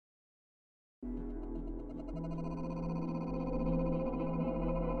You're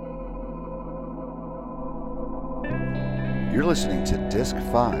listening to Disc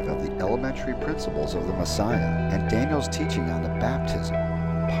 5 of the Elementary Principles of the Messiah and Daniel's teaching on the baptism,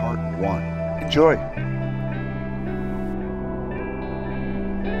 Part 1. Enjoy!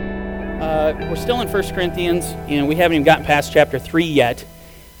 We're still in 1 Corinthians, and we haven't even gotten past chapter 3 yet.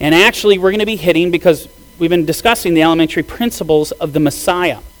 And actually, we're going to be hitting, because we've been discussing the elementary principles of the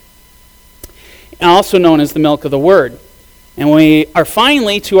Messiah, also known as the milk of the Word. And we are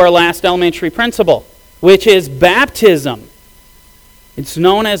finally to our last elementary principle, which is baptism. It's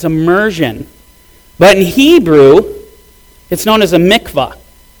known as immersion. But in Hebrew, it's known as a mikvah.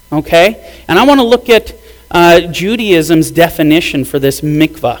 Okay? And I want to look at Judaism's definition for this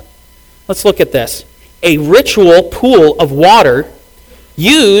mikvah. Let's look at this. A ritual pool of water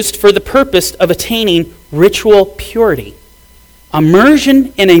used for the purpose of attaining ritual purity.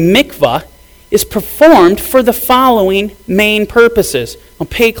 Immersion in a mikvah is performed for the following main purposes. Now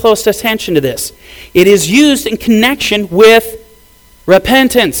pay close attention to this. It is used in connection with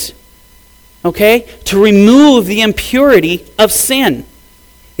repentance, okay, to remove the impurity of sin.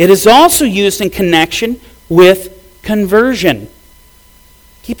 It is also used in connection with conversion.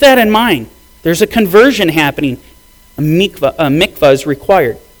 Keep that in mind. There's a conversion happening. A mikvah is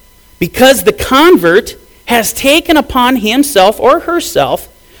required. Because the convert has taken upon himself or herself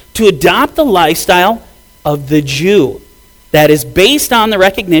to adopt the lifestyle of the Jew that is based on the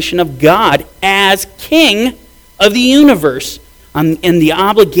recognition of God as King of the universe and the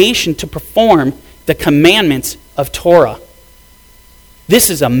obligation to perform the commandments of Torah. This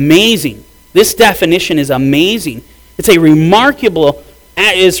is amazing. This definition is amazing. It's a remarkably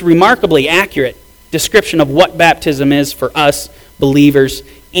accurate description of what baptism is for us believers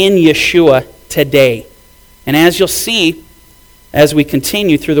in Yeshua today. And as you'll see, as we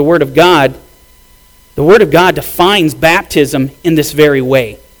continue through the Word of God defines baptism in this very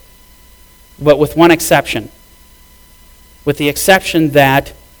way. But with one exception. With the exception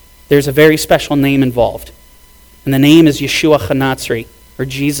that there's a very special name involved. And the name is Yeshua HaNatzri, or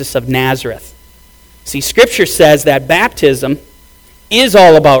Jesus of Nazareth. See, Scripture says that baptism is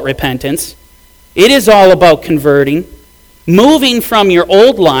all about repentance. It is all about converting, moving from your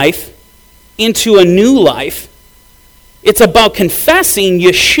old life into a new life. It's about confessing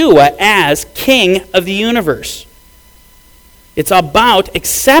Yeshua as King of the universe. It's about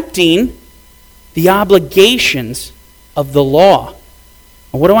accepting the obligations of the law.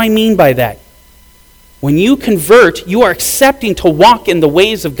 And what do I mean by that? When you convert, you are accepting to walk in the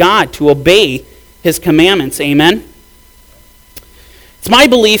ways of God, to obey His commandments. Amen? It's my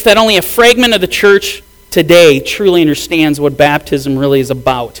belief that only a fragment of the church today truly understands what baptism really is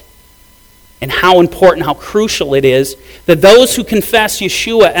about and how important, how crucial it is that those who confess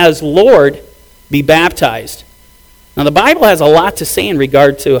Yeshua as Lord be baptized. Now, the Bible has a lot to say in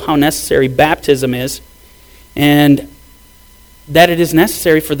regard to how necessary baptism is, and that it is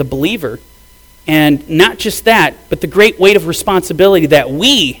necessary for the believer. And not just that, but the great weight of responsibility that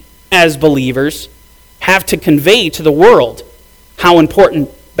we, as believers, have to convey to the world how important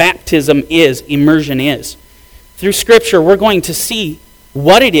baptism is, immersion is. Through Scripture, we're going to see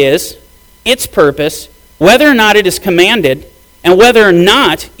what it is, its purpose, whether or not it is commanded, and whether or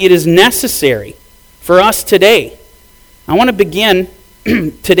not it is necessary for us today. I want to begin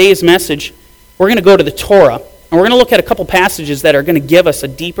today's message. We're going to go to the Torah, and we're going to look at a couple passages that are going to give us a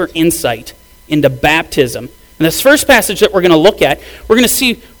deeper insight into baptism. And this first passage that we're going to look at, we're going to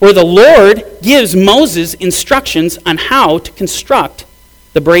see where the Lord gives Moses instructions on how to construct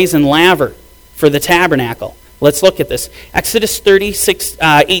the brazen laver for the tabernacle. Let's look at this. Exodus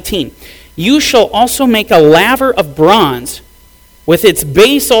 36:18. You shall also make a laver of bronze, with its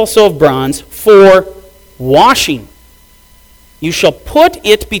base also of bronze, for washing. You shall put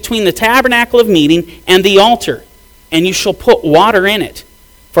it between the tabernacle of meeting and the altar, and you shall put water in it.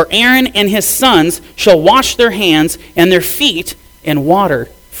 For Aaron and his sons shall wash their hands and their feet in water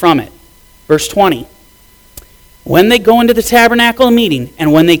from it. Verse 20. When they go into the tabernacle of meeting,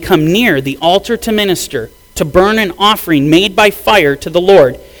 and when they come near the altar to minister, to burn an offering made by fire to the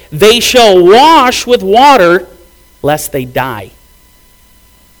Lord, they shall wash with water, lest they die.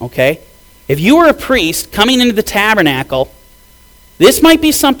 Okay? If you were a priest coming into the tabernacle, this might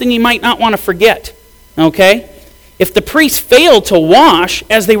be something you might not want to forget. Okay? If the priests failed to wash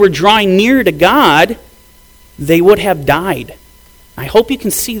as they were drawing near to God, they would have died. I hope you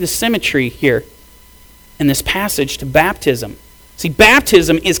can see the symmetry here in this passage to baptism. See,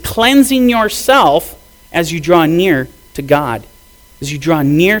 baptism is cleansing yourself as you draw near to God, as you draw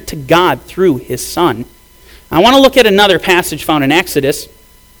near to God through His Son. I want to look at another passage found in Exodus.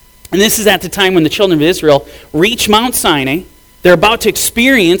 And this is at the time when the children of Israel reach Mount Sinai. They're about to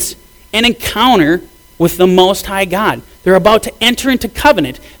experience an encounter with the Most High God. They're about to enter into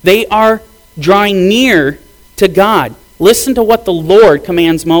covenant. They are drawing near to God. Listen to what the Lord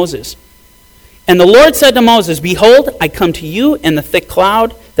commands Moses. And the Lord said to Moses, "Behold, I come to you in the thick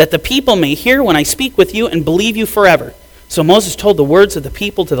cloud, that the people may hear when I speak with you and believe you forever." So Moses told the words of the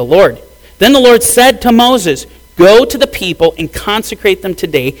people to the Lord. Then the Lord said to Moses, "Go to the people and consecrate them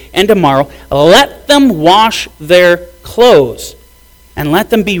today and tomorrow. Let them wash their clothes, and let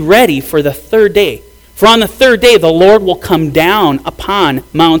them be ready for the third day. For on the third day the Lord will come down upon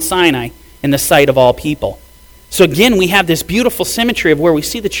Mount Sinai in the sight of all people." So again, we have this beautiful symmetry of where we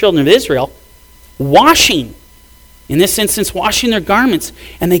see the children of Israel washing, in this instance, washing their garments,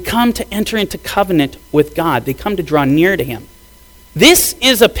 and they come to enter into covenant with God. They come to draw near to Him. This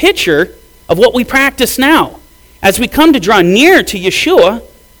is a picture of what we practice now. As we come to draw near to Yeshua,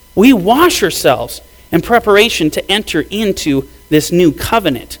 we wash ourselves in preparation to enter into this new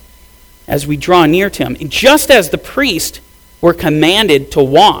covenant as we draw near to Him. And just as the priests were commanded to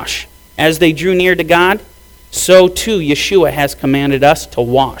wash as they drew near to God, so too Yeshua has commanded us to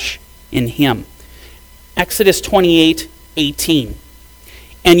wash in Him. Exodus 28:18.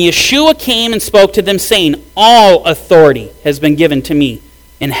 And Yeshua came and spoke to them, saying, "All authority has been given to me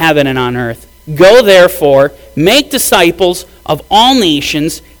in heaven and on earth. Go therefore, make disciples of all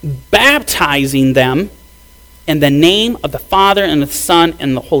nations, baptizing them in the name of the Father and the Son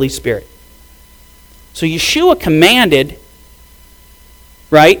and the Holy Spirit." So Yeshua commanded,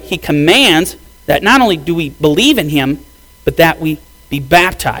 right? He commands that not only do we believe in Him, but that we be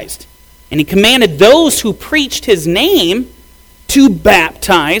baptized. And He commanded those who preached His name to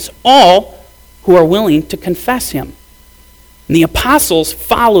baptize all who are willing to confess Him. And the apostles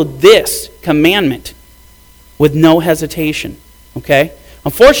followed this commandment with no hesitation. Okay?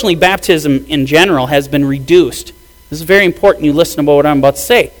 Unfortunately, baptism in general has been reduced. This is very important you listen to what I'm about to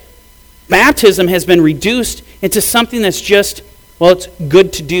say. Baptism has been reduced into something that's just, well, it's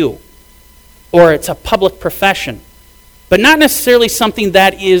good to do. Or it's a public profession. But not necessarily something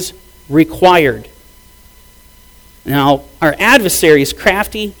that is required. Now, our adversary is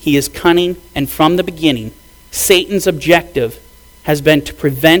crafty, he is cunning, and from the beginning, Satan's objective has been to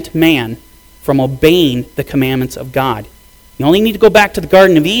prevent man from obeying the commandments of God. You only need to go back to the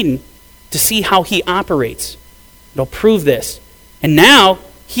Garden of Eden to see how he operates. It'll prove this. And now,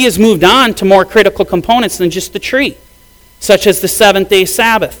 he has moved on to more critical components than just the tree, such as the seventh-day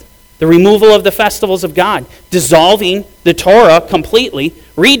Sabbath, the removal of the festivals of God, dissolving the Torah completely,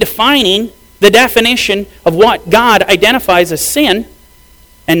 redefining the definition of what God identifies as sin,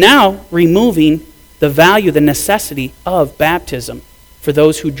 and now removing the value, the necessity of baptism for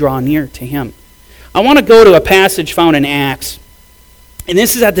those who draw near to Him. I want to go to a passage found in Acts, and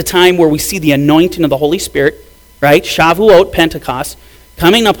this is at the time where we see the anointing of the Holy Spirit, right? Shavuot, Pentecost,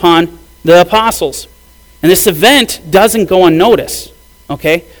 coming upon the apostles. And this event doesn't go unnoticed,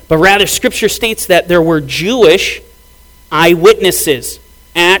 okay? But rather, Scripture states that there were Jewish eyewitnesses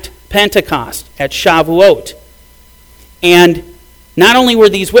at Pentecost, at Shavuot. And not only were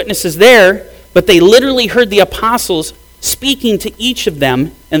these witnesses there, but they literally heard the apostles speaking to each of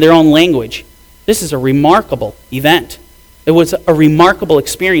them in their own language. This is a remarkable event. It was a remarkable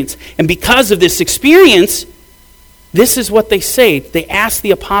experience. And because of this experience, this is what they say. They ask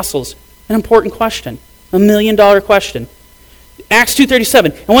the apostles an important question, $1 million question. Acts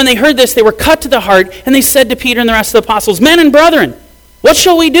 2:37. And when they heard this, they were cut to the heart, and they said to Peter and the rest of the apostles, "Men and brethren, what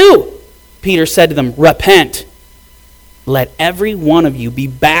shall we do?" Peter said to them, "Repent. Let every one of you be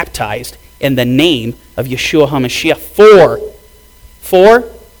baptized in the name of Yeshua HaMashiach for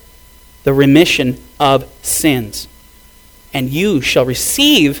the remission of sins. And you shall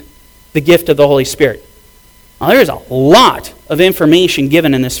receive the gift of the Holy Spirit." Now, there is a lot of information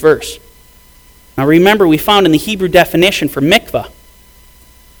given in this verse. Now, remember, we found in the Hebrew definition for mikvah,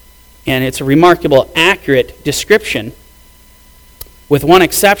 and it's a remarkable, accurate description. With one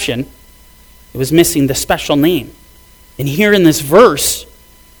exception, it was missing the special name. And here in this verse,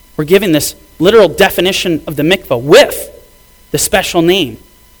 we're given this literal definition of the mikvah with the special name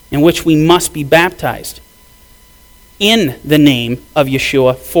in which we must be baptized in the name of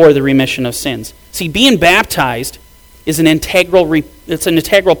Yeshua for the remission of sins. See, being baptized is an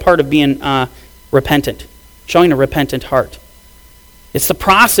integral part of being repentant, showing a repentant heart. It's the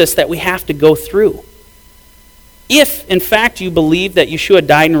process that we have to go through. If, in fact, you believe that Yeshua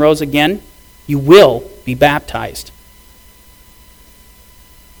died and rose again, you will be baptized.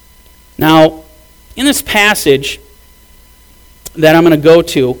 Now, in this passage that I'm going to go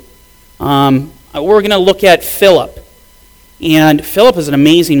to, we're going to look at Philip. And Philip is an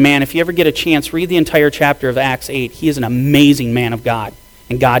amazing man. If you ever get a chance, read the entire chapter of Acts 8. He is an amazing man of God.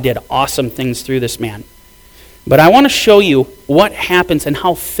 And God did awesome things through this man. But I want to show you what happens and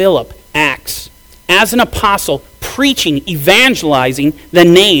how Philip acts as an apostle, preaching, evangelizing the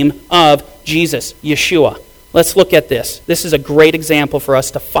name of Jesus, Yeshua. Let's look at this. This is a great example for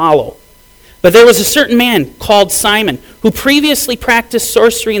us to follow. But there was a certain man called Simon who previously practiced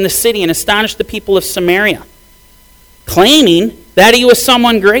sorcery in the city and astonished the people of Samaria, claiming that he was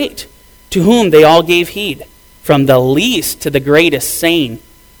someone great, to whom they all gave heed, from the least to the greatest, saying,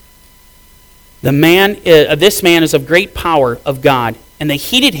 this man is of great power of God. And they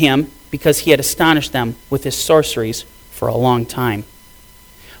heeded him because he had astonished them with his sorceries for a long time.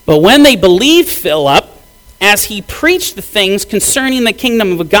 But when they believed Philip, as he preached the things concerning the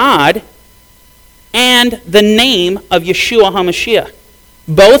kingdom of God and the name of Yeshua HaMashiach,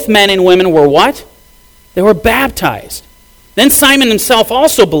 both men and women were what? They were baptized. Then Simon himself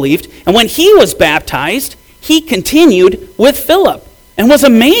also believed, and when he was baptized, he continued with Philip and was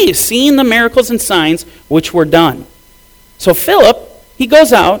amazed seeing the miracles and signs which were done. So Philip, he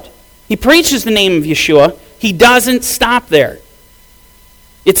goes out, he preaches the name of Yeshua. He doesn't stop there.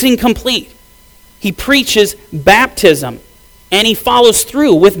 It's incomplete. He preaches baptism, and he follows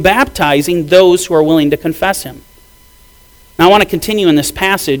through with baptizing those who are willing to confess him. Now I want to continue in this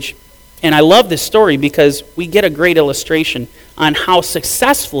passage, and I love this story because we get a great illustration on how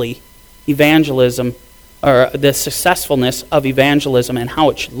successfully evangelism, or the successfulness of evangelism and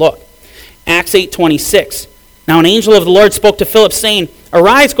how it should look. Acts 8:26. Now an angel of the Lord spoke to Philip, saying,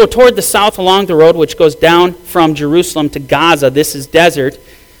 "Arise, go toward the south along the road which goes down from Jerusalem to Gaza. This is desert."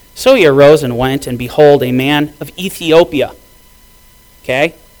 So he arose and went, and behold, a man of Ethiopia.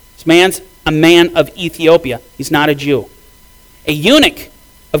 Okay? This man's a man of Ethiopia. He's not a Jew. A eunuch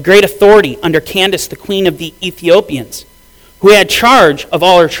of great authority under Candace, the queen of the Ethiopians, who had charge of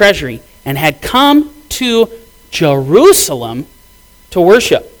all her treasury, and had come to Jerusalem to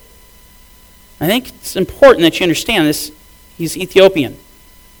worship. I think it's important that you understand this. He's Ethiopian.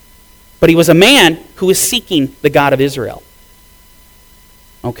 But he was a man who was seeking the God of Israel.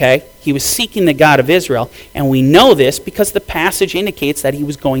 Okay? He was seeking the God of Israel. And we know this because the passage indicates that he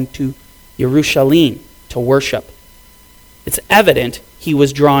was going to Jerusalem to worship. It's evident he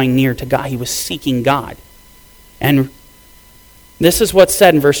was drawing near to God. He was seeking God. And this is what's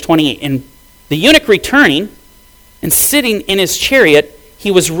said in verse 28. And the eunuch returning and sitting in his chariot,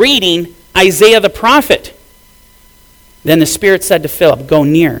 he was reading Isaiah the prophet. Then the Spirit said to Philip, "Go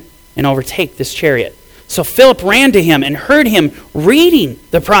near and overtake this chariot." So Philip ran to him and heard him reading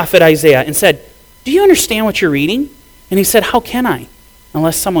the prophet Isaiah and said, "Do you understand what you're reading?" And he said, "How can I,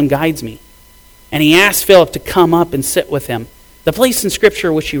 unless someone guides me?" And he asked Philip to come up and sit with him. The place in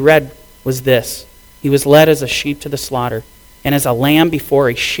Scripture which he read was this: "He was led as a sheep to the slaughter, and as a lamb before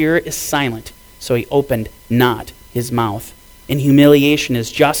a shearer is silent, so he opened not his mouth. In humiliation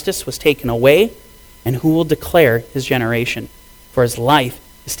his justice was taken away, and who will declare his generation? For his life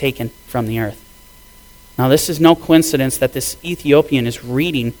is taken from the earth." Now this is no coincidence that this Ethiopian is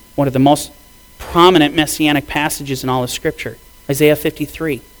reading one of the most prominent messianic passages in all of Scripture, Isaiah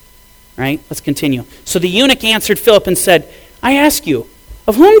 53. Right? Let's continue. So the eunuch answered Philip and said, "I ask you,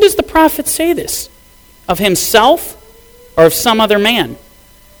 of whom does the prophet say this? Of himself or of some other man?"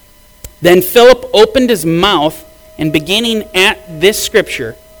 Then Philip opened his mouth and, beginning at this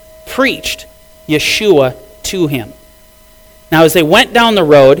scripture, preached Yeshua to him. Now as they went down the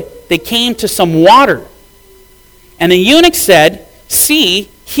road, they came to some water. And the eunuch said, "See,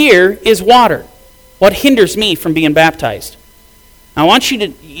 here is water. What hinders me from being baptized?" Now I want you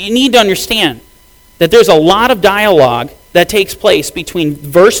need to understand that there's a lot of dialogue that takes place between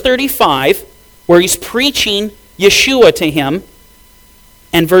verse 35, where he's preaching Yeshua to him,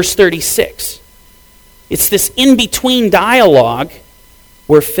 and verse 36. It's this in-between dialogue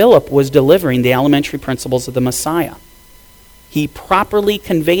where Philip was delivering the elementary principles of the Messiah. He properly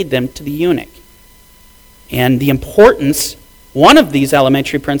conveyed them to the eunuch. And the importance, one of these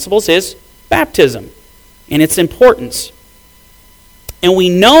elementary principles is baptism and its importance. And we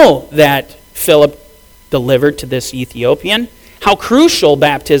know that Philip delivered to this Ethiopian how crucial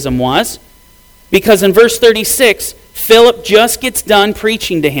baptism was, because in verse 36, Philip just gets done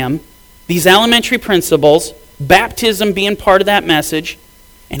preaching to him these elementary principles, baptism being part of that message,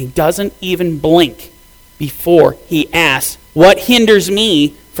 and he doesn't even blink before he asks, "What hinders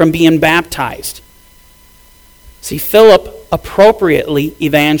me from being baptized?" See, Philip appropriately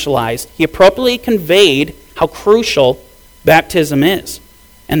evangelized. He appropriately conveyed how crucial baptism is.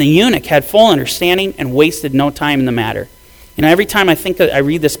 And the eunuch had full understanding and wasted no time in the matter. every time I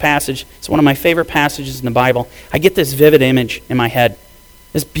read this passage, it's one of my favorite passages in the Bible, I get this vivid image in my head.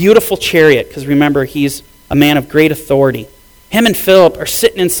 This beautiful chariot, because remember, he's a man of great authority. Him and Philip are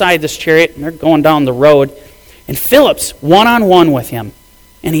sitting inside this chariot, and they're going down the road, and Philip's one-on-one with him,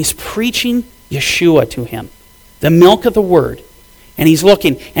 and he's preaching Yeshua to him, the milk of the word. And he's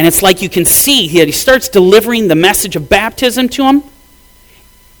looking, and it's like you can see that he starts delivering the message of baptism to him,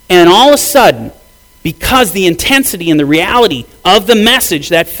 and all of a sudden, because the intensity and the reality of the message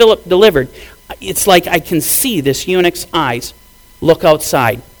that Philip delivered, it's like I can see this eunuch's eyes look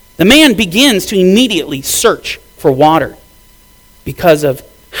outside. The man begins to immediately search for water because of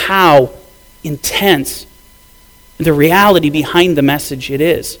how intense the reality behind the message it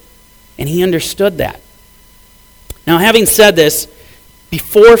is. And he understood that. Now, having said this,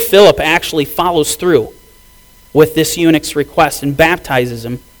 before Philip actually follows through with this eunuch's request and baptizes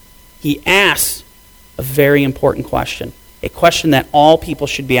him, he asks a very important question, a question that all people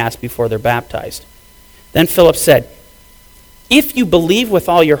should be asked before they're baptized. Then Philip said, "If you believe with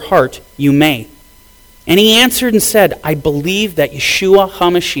all your heart, you may." And he answered and said, "I believe that Yeshua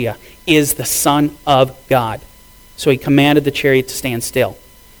HaMashiach is the Son of God." So he commanded the chariot to stand still.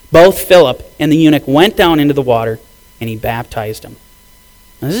 Both Philip and the eunuch went down into the water, and he baptized him.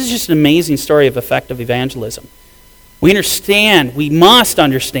 Now, this is just an amazing story of effective evangelism. We must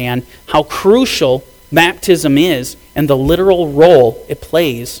understand how crucial baptism is and the literal role it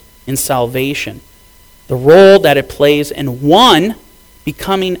plays in salvation. The role that it plays in one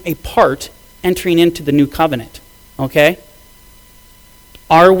becoming a part, entering into the new covenant. Okay?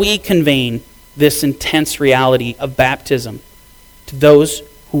 Are we conveying this intense reality of baptism to those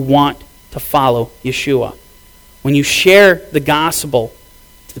who want to follow Yeshua? When you share the gospel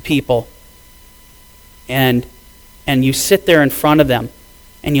to the people and you sit there in front of them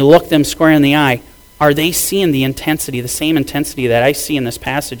and you look them square in the eye, are they seeing the intensity, the same intensity that I see in this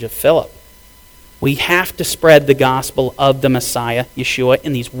passage of Philip? We have to spread the gospel of the Messiah, Yeshua,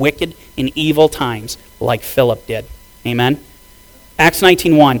 in these wicked and evil times like Philip did. Amen? Acts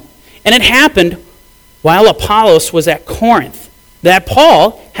 19:1. And it happened while Apollos was at Corinth that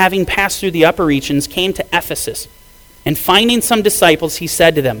Paul, having passed through the upper regions, came to Ephesus. And finding some disciples, he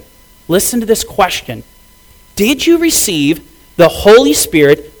said to them, "Listen to this question. Did you receive the Holy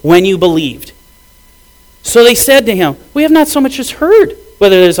Spirit when you believed?" So they said to him, "We have not so much as heard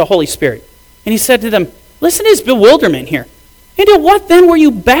whether there's a Holy Spirit." And he said to them, listen to his bewilderment here. "Into what then were you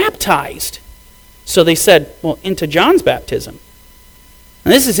baptized?" So they said, "Well, into John's baptism."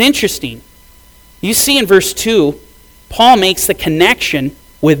 And this is interesting. You see in verse 2, Paul makes the connection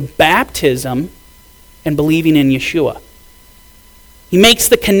with baptism and believing in Yeshua. He makes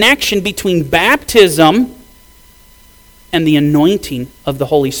the connection between baptism and the anointing of the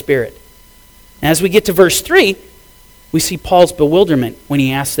Holy Spirit. As we get to verse 3, we see Paul's bewilderment when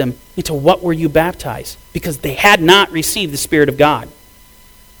he asks them, "Into what were you baptized?" Because they had not received the Spirit of God.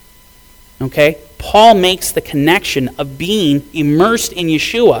 Okay? Paul makes the connection of being immersed in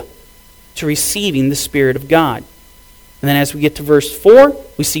Yeshua to receiving the Spirit of God. And then as we get to verse 4,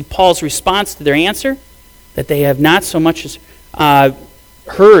 we see Paul's response to their answer, that they have not so much as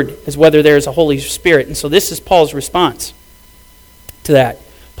heard as whether there is a Holy Spirit. And so this is Paul's response to that.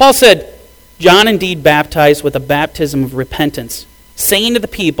 Paul said, "John indeed baptized with a baptism of repentance, saying to the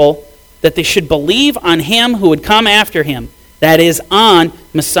people that they should believe on him who would come after him, that is, on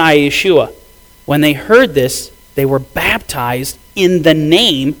Messiah Yeshua. When they heard this, they were baptized in the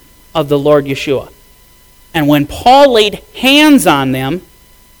name of the Lord Yeshua. And when Paul laid hands on them,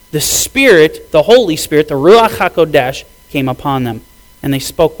 the Spirit, the Holy Spirit, the Ruach HaKodesh, came upon them, and they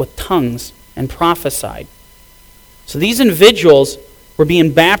spoke with tongues and prophesied." So these individuals were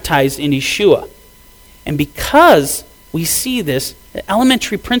being baptized in Yeshua. And because we see this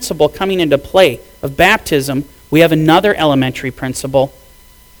elementary principle coming into play of baptism, we have another elementary principle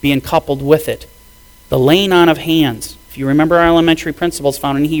being coupled with it. The laying on of hands. If you remember our elementary principles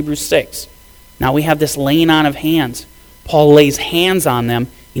found in Hebrews 6. Now we have this laying on of hands. Paul lays hands on them,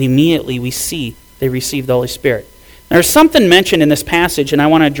 and immediately we see they receive the Holy Spirit. There's something mentioned in this passage, and I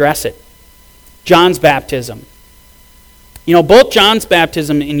want to address it. John's baptism. You know, both John's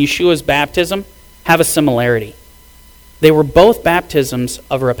baptism and Yeshua's baptism have a similarity. They were both baptisms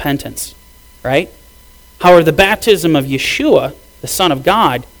of repentance, right? However, the baptism of Yeshua, the Son of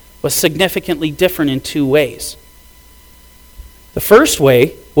God, was significantly different in two ways. The first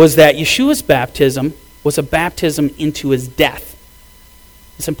way was that Yeshua's baptism was a baptism into his death.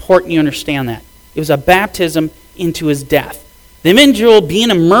 It's important you understand that. It was a baptism into his death. The individual being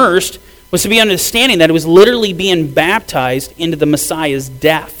immersed was to be understanding that it was literally being baptized into the Messiah's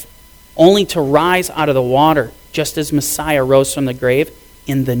death, only to rise out of the water just as Messiah rose from the grave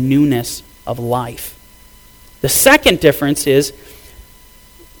in the newness of life. The second difference is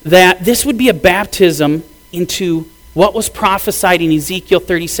that this would be a baptism into what was prophesied in Ezekiel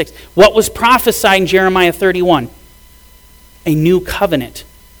 36, what was prophesied in Jeremiah 31, a new covenant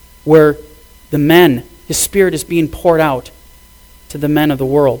where His Spirit is being poured out to the men of the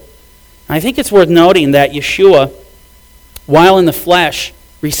world. And I think it's worth noting that Yeshua, while in the flesh,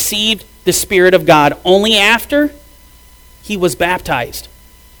 received the Spirit of God only after he was baptized.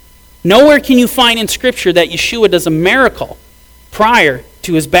 Nowhere can you find in Scripture that Yeshua does a miracle prior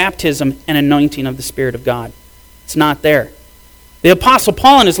to his baptism and anointing of the Spirit of God. It's not there. The Apostle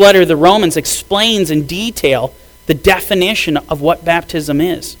Paul in his letter to the Romans explains in detail the definition of what baptism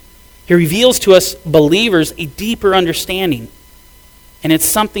is. He reveals to us believers a deeper understanding. And it's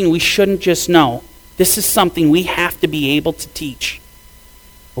something we shouldn't just know. This is something we have to be able to teach.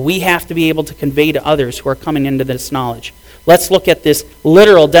 We have to be able to convey to others who are coming into this knowledge. Let's look at this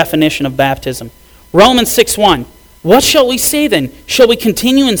literal definition of baptism. Romans 6:1. What shall we say then? Shall we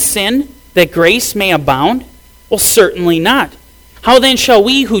continue in sin that grace may abound? Well, certainly not. How then shall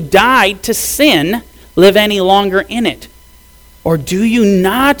we who died to sin live any longer in it? Or do you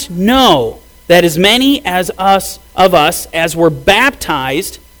not know that as many of us as were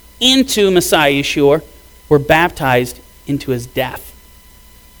baptized into Messiah Yeshua were baptized into his death?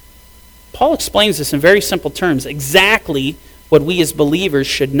 Paul explains this in very simple terms, exactly what we as believers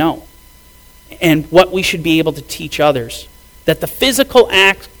should know and what we should be able to teach others. That the physical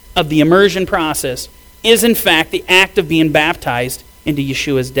act of the immersion process is in fact the act of being baptized into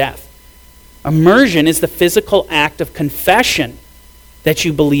Yeshua's death. Immersion is the physical act of confession that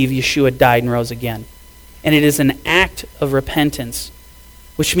you believe Yeshua died and rose again. And it is an act of repentance,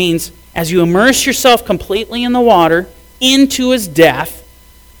 which means as you immerse yourself completely in the water into his death,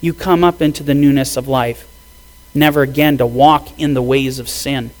 you come up into the newness of life, never again to walk in the ways of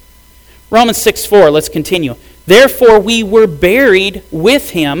sin. Romans 6:4, let's continue. Therefore we were buried with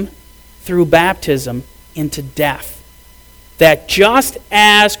him through baptism into death, that just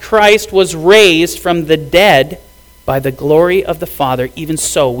as Christ was raised from the dead by the glory of the Father, even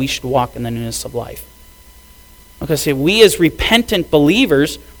so we should walk in the newness of life. Okay, so we as repentant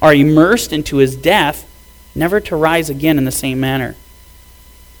believers are immersed into his death, never to rise again in the same manner.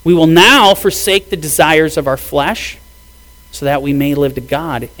 We will now forsake the desires of our flesh so that we may live to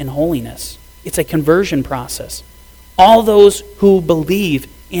God in holiness. It's a conversion process. All those who believe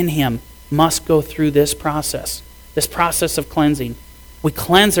in him must go through this process of cleansing. We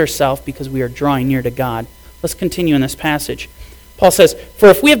cleanse ourselves because we are drawing near to God. Let's continue in this passage. Paul says, for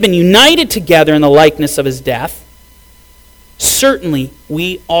if we have been united together in the likeness of his death, certainly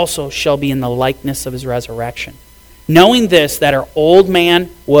we also shall be in the likeness of his resurrection. Knowing this, that our old man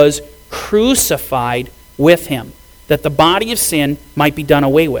was crucified with him, that the body of sin might be done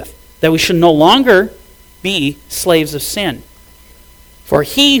away with, that we should no longer be slaves of sin. For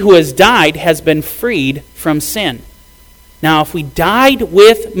he who has died has been freed from sin. Now, if we died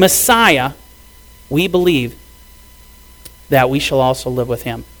with Messiah, we believe that we shall also live with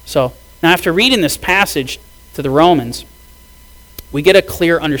him. So, now after reading this passage to the Romans, we get a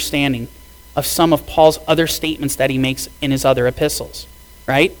clear understanding of some of Paul's other statements that he makes in his other epistles.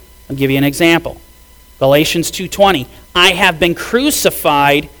 Right? I'll give you an example. Galatians 2:20. I have been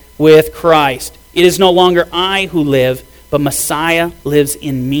crucified with Christ. It is no longer I who live, but Messiah lives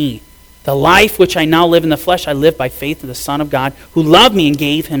in me. The life which I now live in the flesh, I live by faith in the Son of God, who loved me and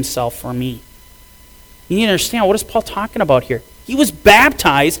gave himself for me. You need to understand, what is Paul talking about here? He was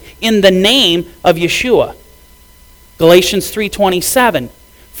baptized in the name of Yeshua. Galatians 3:27.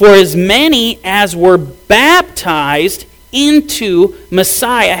 For as many as were baptized into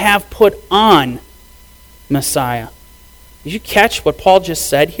Messiah have put on Messiah. Did you catch what Paul just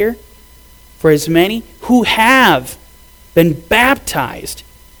said here? For as many who have been baptized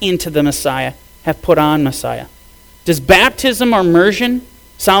into the Messiah have put on Messiah. Does baptism or immersion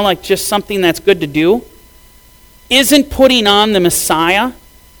sound like just something that's good to do? Isn't putting on the Messiah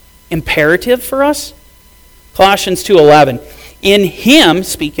imperative for us? Colossians 2:11. In him,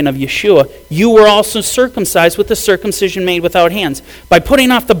 speaking of Yeshua, you were also circumcised with the circumcision made without hands, by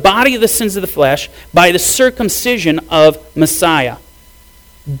putting off the body of the sins of the flesh by the circumcision of Messiah,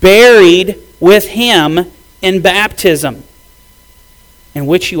 buried with him in baptism, in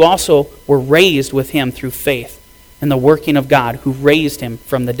which you also were raised with him through faith in the working of God who raised him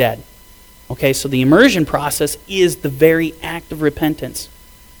from the dead. Okay, so the immersion process is the very act of repentance.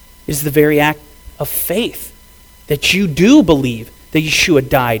 It is the very act of faith that you do believe that Yeshua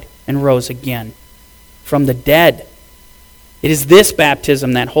died and rose again from the dead. It is this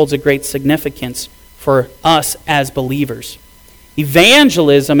baptism that holds a great significance for us as believers.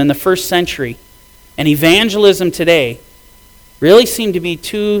 Evangelism in the first century and evangelism today really seem to be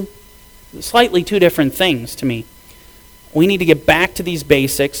slightly two different things to me. We need to get back to these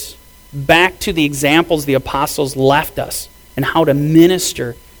basics, back to the examples the apostles left us, and how to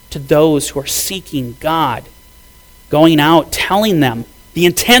minister to those who are seeking God. Going out, telling them the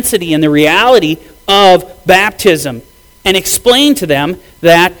intensity and the reality of baptism, and explain to them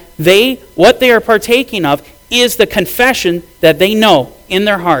that what they are partaking of is the confession that they know in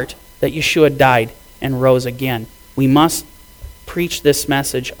their heart that Yeshua died and rose again. We must preach this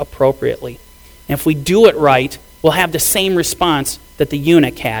message appropriately. And if we do it right, we'll have the same response that the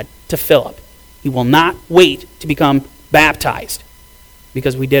eunuch had to Philip. He will not wait to become baptized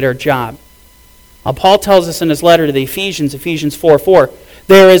because we did our job. Paul tells us in his letter to the Ephesians 4:4,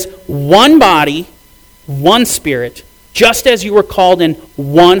 there is one body, one Spirit, just as you were called in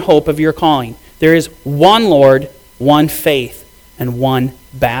one hope of your calling. There is one Lord, one faith, and one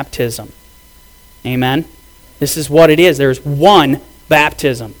baptism. Amen? This is what it is. There's one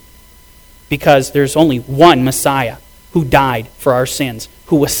baptism because there's only one Messiah who died for our sins,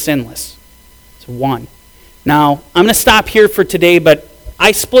 who was sinless. It's one. Now, I'm going to stop here for today, but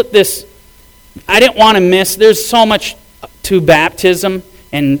I split this. I didn't want to miss. There's so much to baptism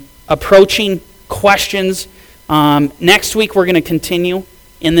and approaching questions. Next week we're going to continue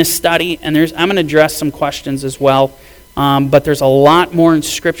in this study, and I'm going to address some questions as well. But there's a lot more in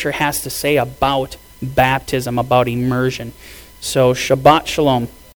Scripture has to say about baptism, about immersion. So Shabbat Shalom.